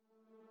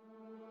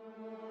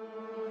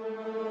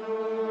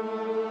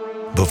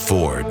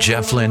Before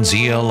Jeff Lynne's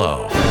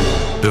ELO.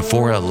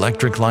 Before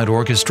Electric Light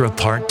Orchestra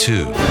Part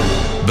 2.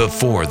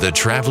 Before the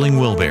Traveling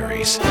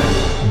Wilburys.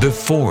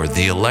 Before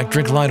the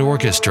Electric Light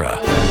Orchestra.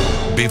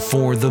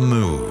 Before The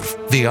Move,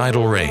 The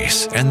Idle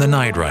Race, and the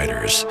Night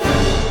Riders.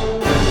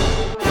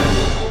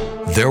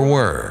 There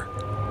were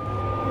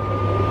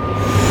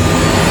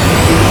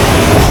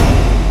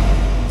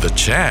the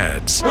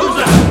Chads.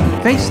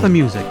 Face the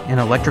Music, an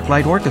Electric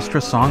Light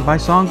Orchestra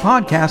song-by-song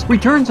podcast,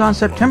 returns on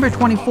September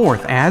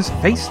 24th as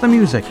Face the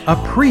Music, a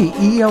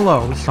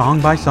pre-ELO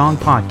song-by-song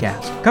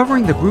podcast,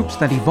 covering the groups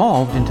that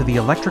evolved into the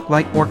Electric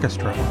Light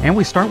Orchestra. And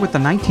we start with the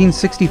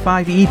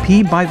 1965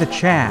 EP by the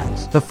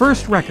Chads, the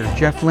first record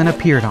Jeff Lynne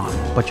appeared on.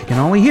 But you can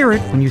only hear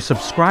it when you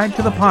subscribe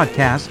to the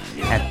podcast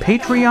at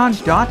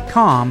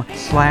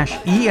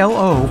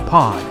patreon.com/ELO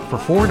pod for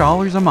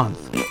 $4 a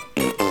month.